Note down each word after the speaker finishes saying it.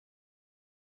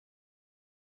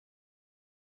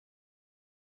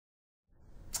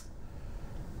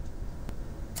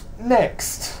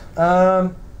Next,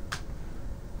 another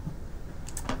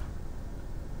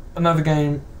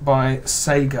game by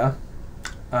Sega.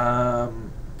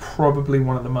 Probably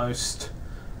one of the most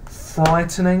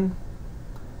frightening,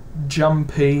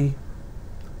 jumpy,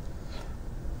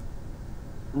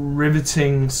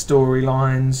 riveting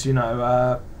storylines, you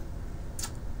know,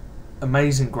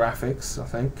 amazing graphics, I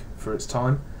think, for its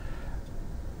time.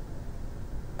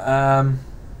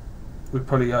 We're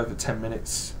probably over 10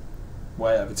 minutes,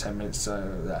 way over 10 minutes,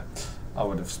 so yeah, I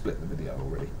would have split the video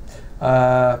already.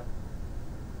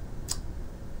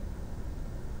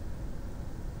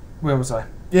 Where was I?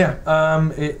 Yeah,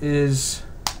 it is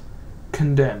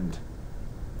Condemned.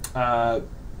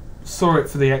 Saw it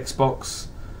for the Xbox,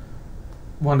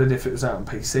 wondered if it was out on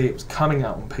PC. It was coming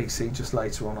out on PC just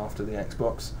later on after the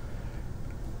Xbox.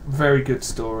 Very good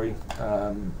story.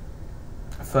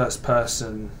 First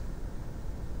person.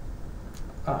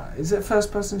 Is it a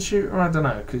first person shooter? I don't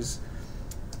know, because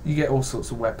you get all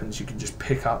sorts of weapons. You can just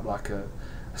pick up like a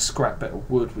scrap bit of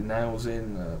wood with nails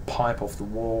in, a pipe off the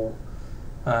wall.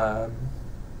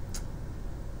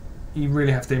 You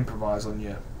really have to improvise on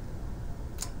your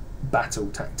battle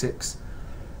tactics.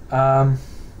 The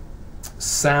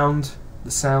sound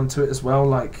to it as well,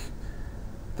 like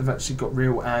they've actually got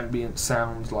real ambient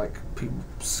sound, like people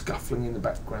scuffling in the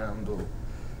background or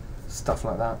stuff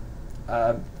like that.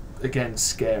 Again,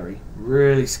 scary,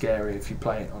 really scary if you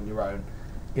play it on your own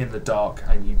in the dark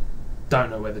and you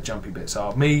don't know where the jumpy bits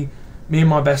are. Me and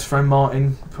my best friend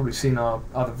Martin, you've probably seen our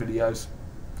other videos,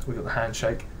 we got the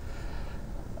handshake.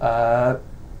 Yeah,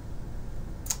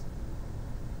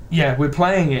 we're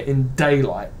playing it in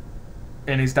daylight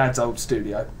in his dad's old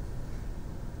studio.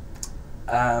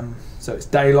 So it's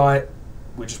daylight,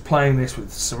 we're just playing this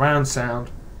with surround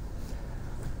sound,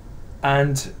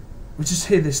 and we just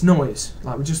hear this noise,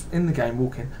 like we're just in the game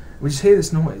walking, we just hear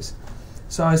this noise.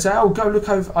 So I said, oh, go look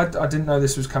over, I didn't know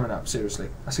this was coming up, seriously.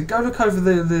 I said, go look over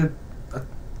the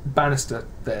banister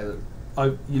there.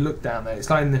 You look down there, it's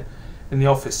like in the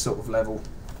office sort of level,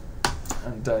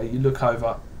 and you look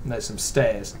over and there's some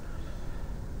stairs.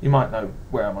 You might know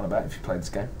where I'm on about if you played this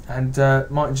game. And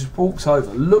Martin just walks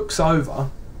over, looks over,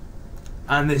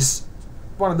 and this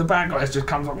one of the bad guys just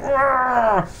comes up,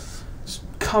 just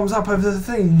comes up over the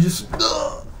thing, and just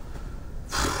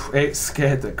it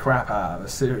scared the crap out of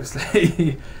us,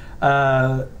 seriously.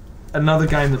 Another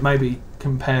game that maybe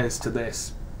compares to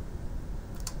this,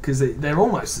 because they're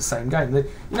almost the same game. You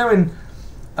know, in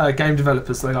game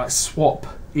developers, they like swap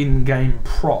in-game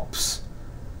props,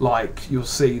 like you'll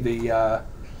see the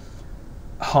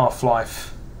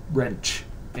Half-Life wrench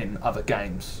in other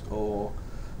games, or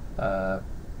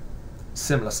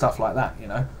similar stuff like that, you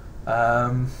know.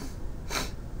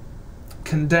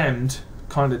 Condemned,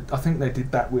 kind of, I think they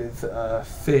did that with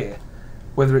Fear.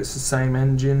 Whether it's the same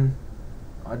engine,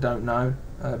 I don't know,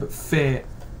 but Fear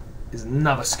is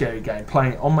another scary game,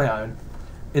 playing it on my own,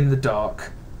 in the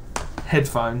dark,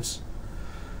 headphones.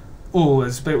 Oh,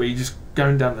 there's a bit where you're just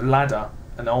going down the ladder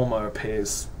and Olmo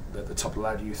appears at the top of the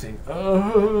ladder, you think,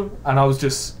 oh, and I was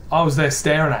there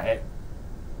staring at it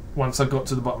once I got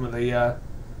to the bottom of the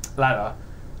ladder.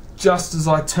 Just as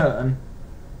I turn,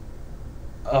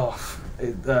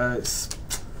 it's,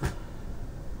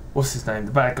 what's his name,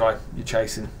 the bad guy you're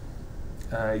chasing,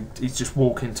 he's just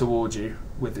walking towards you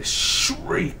with this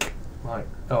shriek, like,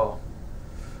 oh,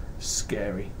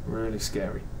 scary, really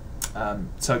scary.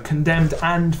 So Condemned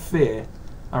and Fear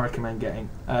I recommend getting.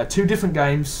 Two different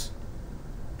games,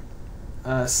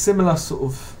 similar sort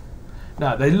of,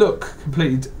 no, they look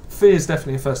completely, Fear is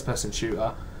definitely a first person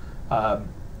shooter,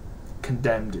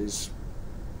 Condemned is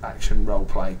action role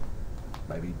play,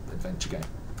 maybe adventure game.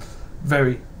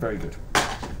 Very, very good.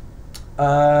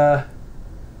 I'll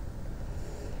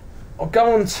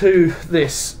go on to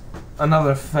this,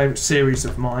 another favourite series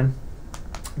of mine,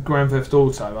 Grand Theft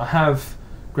Auto. I have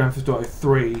Grand Theft Auto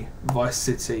 3, Vice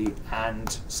City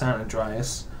and San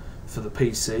Andreas for the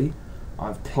PC.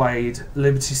 I've played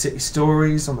Liberty City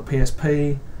Stories on the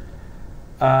PSP,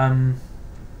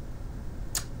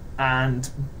 and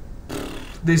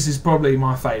this is probably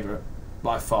my favourite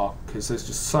by far, because there's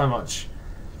just so much.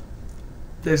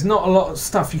 There's not a lot of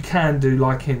stuff you can do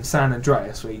like in San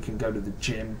Andreas, where you can go to the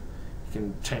gym, you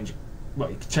can change,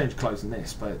 well, you can change clothes in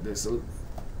this, but there's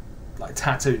like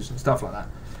tattoos and stuff like that.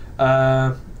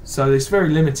 So it's very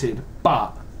limited,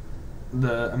 but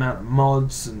the amount of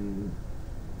mods and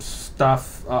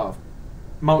stuff,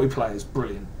 multiplayer is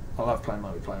brilliant. I love playing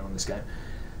multiplayer on this game.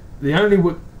 The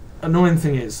only annoying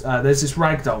thing is there's this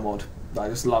ragdoll mod that I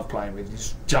just love playing with. You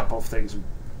just jump off things and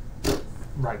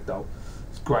ragdoll.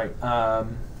 It's great.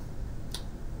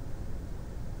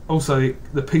 Also,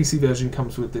 the PC version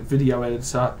comes with the video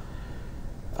editor,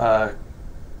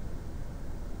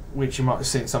 which you might have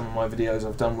seen some of my videos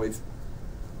I've done with.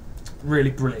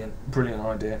 Really brilliant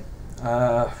idea.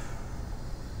 But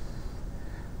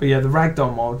yeah, the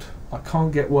Ragdoll mod I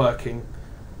can't get working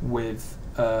with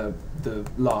the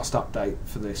last update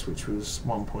for this, which was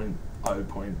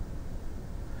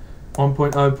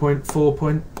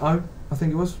 1.0.4.0, I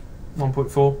think it was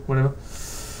 1.4, whatever.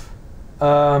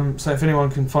 So if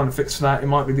anyone can find a fix for that, it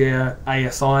might be the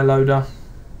ASI loader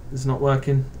is not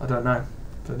working. I don't know,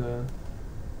 but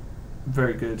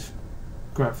very good.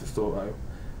 Grand Theft Auto.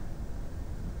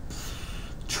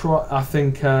 I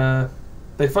think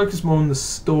they focus more on the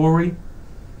story,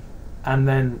 and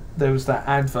then there was that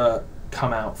advert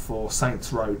come out for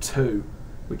Saints Row 2,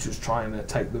 which was trying to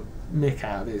take the mick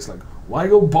out of it. It's like, why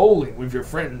go bowling with your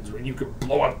friends when you can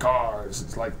blow up cars?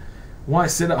 It's like, why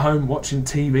sit at home watching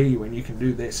TV when you can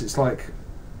do this? It's like,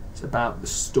 it's about the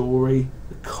story,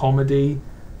 the comedy,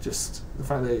 just the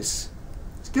fact that it's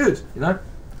good, you know,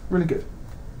 really good.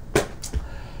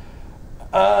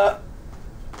 A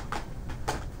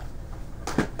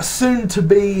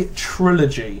soon-to-be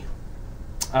trilogy.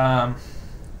 I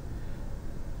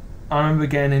remember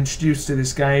getting introduced to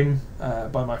this game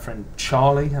by my friend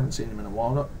Charlie. Haven't seen him in a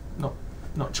while. Not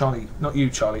Charlie. Not you,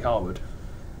 Charlie Harwood.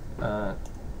 It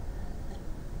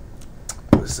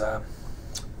was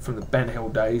from the Ben Hill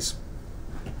days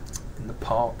in the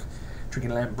park,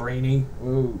 drinking Lambrini.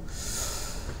 Ooh.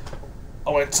 I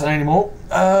won't say anymore.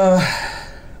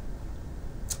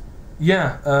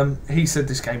 Yeah, he said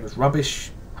this game was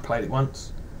rubbish. I played it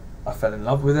once. I fell in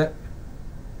love with it.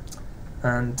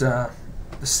 And the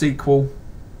sequel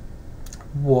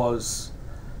was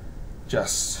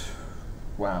just,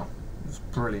 wow, it was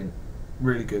brilliant,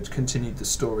 really good. Continued the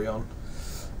story on.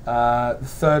 The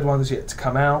third one's yet to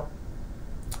come out.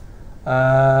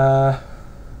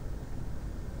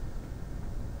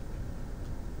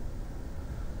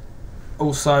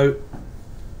 Also,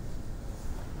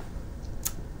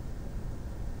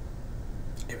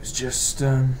 it was just,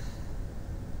 yeah,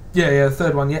 the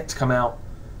third one yet to come out.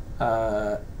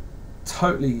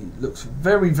 Totally looks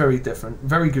very, very different.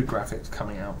 Very good graphics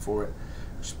coming out for it,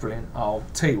 which is brilliant. I'll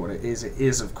tell you what it is. It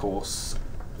is, of course,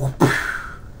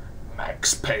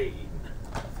 Max Payne.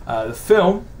 The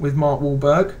film with Mark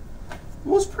Wahlberg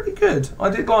was pretty good. I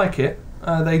did like it.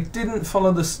 They didn't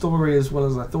follow the story as well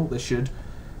as I thought they should.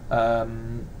 Like,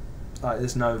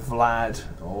 there's no Vlad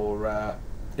or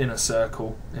Inner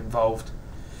Circle involved.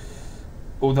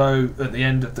 Although at the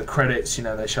end of the credits, you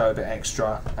know, they show a bit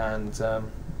extra, and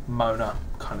Mona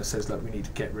kind of says, look, we need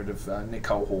to get rid of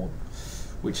Nicole Horn,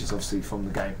 which is obviously from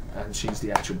the game, and she's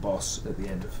the actual boss at the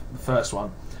end of the first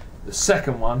one. The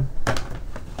second one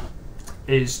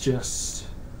is just,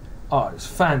 oh, it's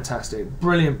fantastic,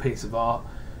 brilliant piece of art,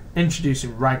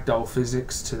 introducing ragdoll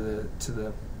physics to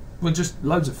the well, just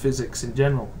loads of physics in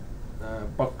general,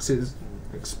 boxes,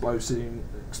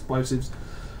 explosives,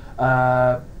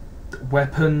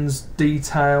 weapons,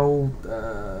 detail.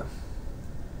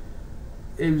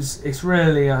 It's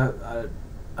really a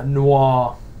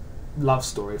noir love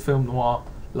story, a film noir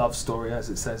love story,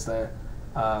 as it says there.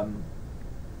 And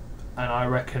I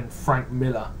reckon Frank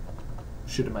Miller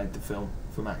should have made the film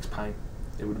for Max Payne.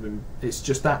 It would have been. It's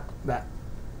just that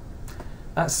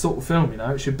sort of film, you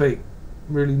know. It should be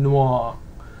really noir,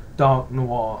 dark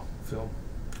noir film.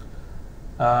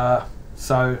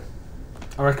 So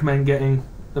I recommend getting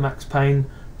the Max Payne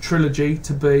trilogy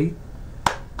to be.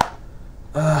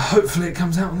 Hopefully it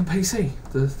comes out on the PC,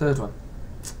 the third one.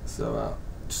 So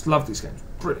just love these games.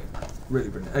 Brilliant, really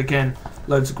brilliant. Again,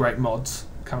 loads of great mods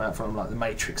come out from, like the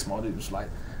Matrix mod. It was like,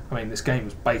 I mean, this game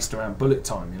was based around bullet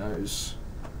time. You know, it was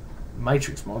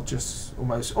Matrix mod, just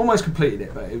almost completed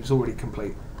it, but it was already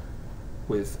complete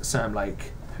with Sam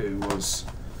Lake,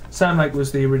 Sam Lake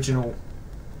was the original.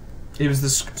 He was the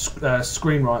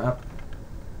screenwriter,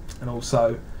 and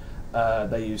also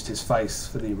they used his face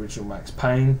for the original Max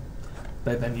Payne.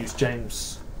 They then used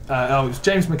James. It was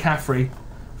James McCaffrey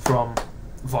from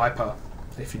Viper,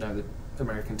 if you know the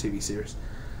American TV series.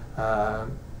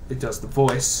 It does the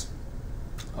voice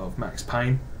of Max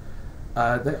Payne.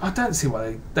 I don't see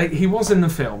why he was in the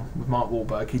film with Mark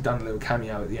Wahlberg. He'd done a little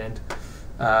cameo at the end,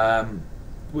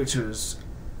 which was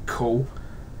cool.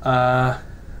 I've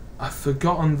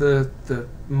forgotten the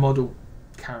model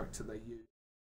character they used.